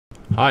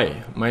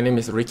Hi, my name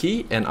is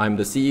Ricky and I'm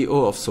the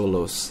CEO of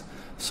Solos.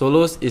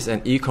 Solos is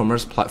an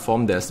e-commerce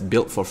platform that's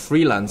built for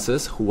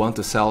freelancers who want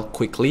to sell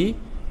quickly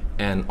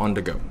and on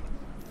the go.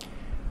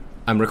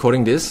 I'm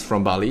recording this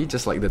from Bali,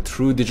 just like the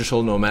true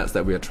digital nomads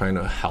that we are trying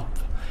to help.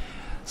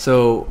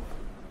 So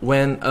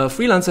when a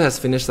freelancer has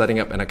finished setting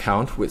up an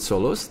account with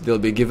Solos, they'll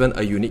be given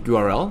a unique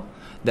URL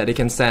that they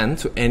can send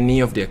to any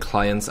of their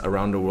clients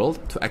around the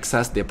world to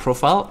access their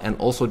profile and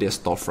also their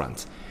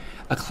storefront.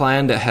 A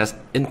client that has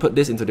input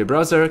this into their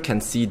browser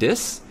can see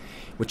this,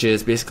 which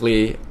is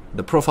basically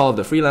the profile of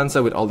the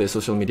freelancer with all their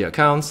social media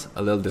accounts,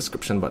 a little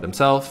description about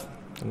themselves,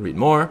 and read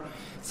more,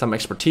 some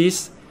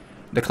expertise.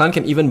 The client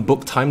can even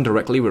book time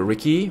directly with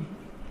Ricky,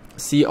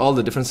 see all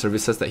the different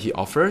services that he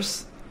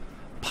offers,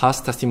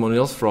 past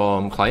testimonials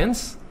from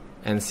clients,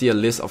 and see a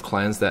list of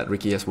clients that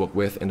Ricky has worked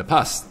with in the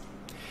past.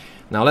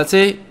 Now let's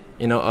say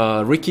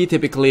Ricky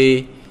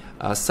typically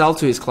sell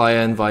to his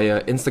client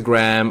via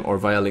Instagram or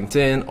via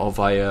LinkedIn or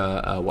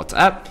via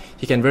WhatsApp.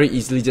 He can very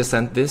easily just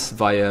send this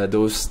via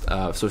those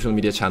social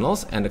media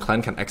channels, and the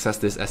client can access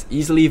this as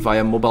easily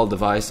via mobile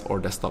device or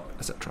desktop,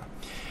 etc.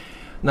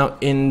 Now,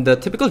 in the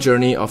typical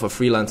journey of a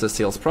freelancer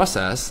sales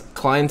process,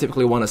 clients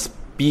typically want to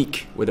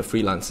speak with the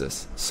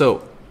freelancers.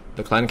 So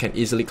the client can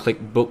easily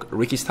click book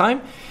Ricky's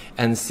time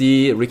and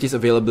see Ricky's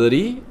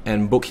availability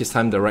and book his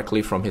time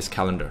directly from his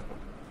calendar.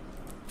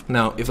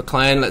 Now, if a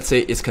client, let's say,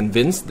 is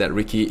convinced that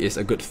Ricky is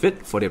a good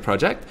fit for their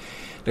project,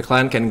 the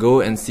client can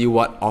go and see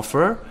what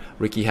offer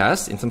Ricky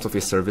has in terms of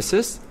his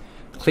services,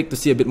 click to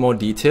see a bit more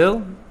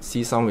detail,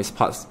 see some of his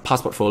past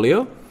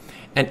portfolio,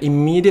 and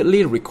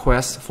immediately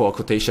request for a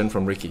quotation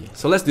from Ricky.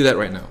 So let's do that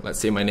right now. Let's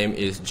say my name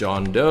is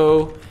John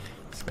Doe.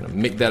 Just gonna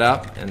make that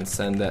up and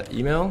send that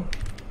email.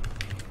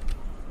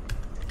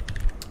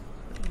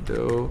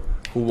 Doe,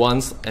 who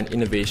wants an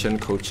innovation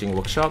coaching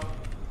workshop,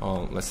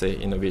 or let's say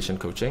innovation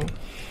coaching.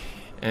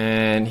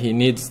 And he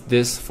needs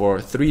this for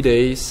 3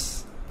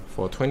 days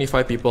for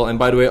 25 people. And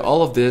by the way,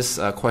 all of these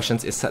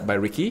questions is set by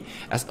Ricky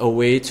as a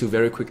way to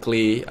very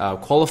quickly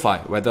qualify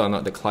whether or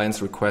not the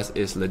client's request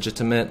is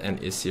legitimate and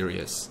is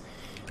serious.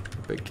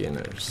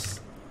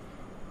 Beginners.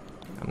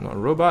 I'm not a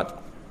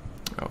robot.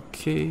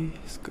 Okay,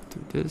 let's go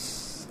through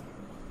this.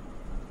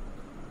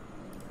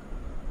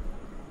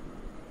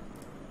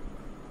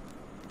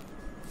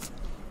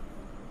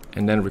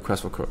 And then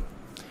request for quote.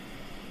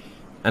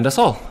 And that's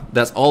all.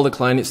 That's all the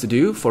client needs to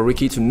do for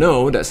Ricky to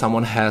know that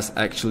someone has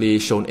actually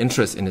shown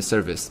interest in his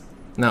service.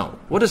 Now,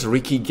 what does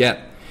Ricky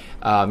get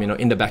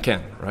in the back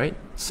end, right?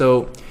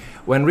 So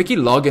when Ricky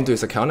logs into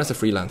his account as a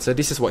freelancer,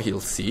 this is what he'll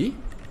see.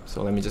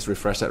 So let me just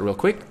refresh that real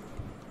quick.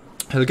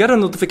 He'll get a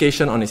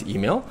notification on his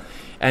email,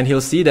 and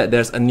he'll see that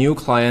there's a new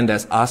client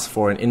that's asked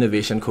for an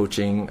innovation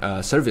coaching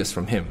service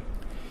from him.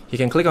 He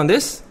can click on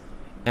this,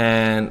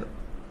 and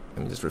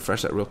let me just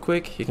refresh that real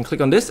quick. He can click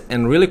on this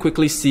and really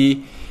quickly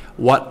see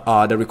what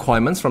are the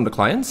requirements from the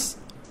clients.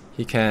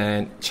 He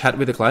can chat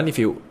with the client if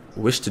you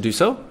wish to do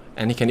so,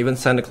 and he can even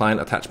send the client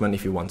attachment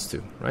if he wants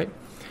to, right?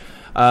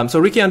 So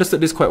Ricky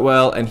understood this quite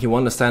well, and he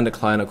wants to send the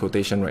client a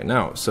quotation right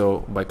now.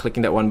 So by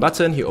clicking that one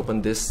button, he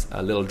opened this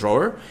little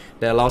drawer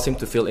that allows him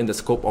to fill in the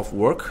scope of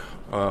work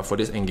for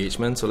this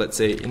engagement. So let's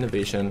say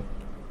innovation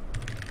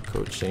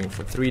coaching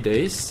for 3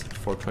 days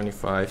for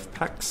 25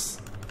 packs,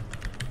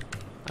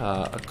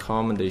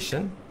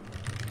 accommodation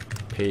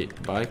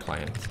paid by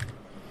client.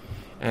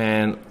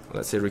 And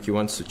let's say Ricky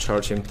wants to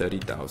charge him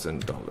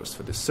 $30,000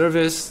 for this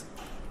service.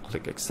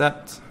 Click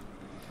accept,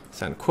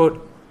 send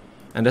quote,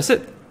 and that's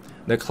it.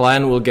 The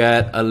client will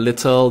get a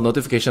little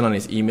notification on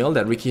his email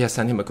that Ricky has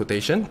sent him a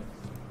quotation,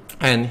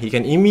 and he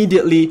can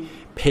immediately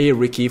pay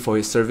Ricky for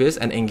his service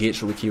and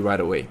engage Ricky right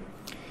away.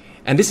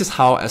 And this is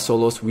how, as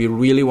Solos, we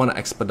really want to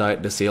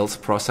expedite the sales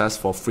process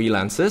for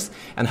freelancers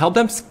and help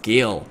them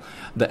scale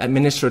the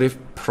administrative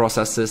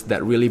processes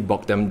that really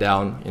bog them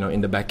down,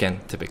 in the back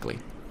end typically.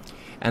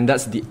 And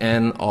that's the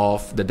end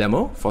of the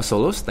demo for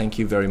Solos. Thank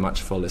you very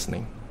much for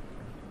listening.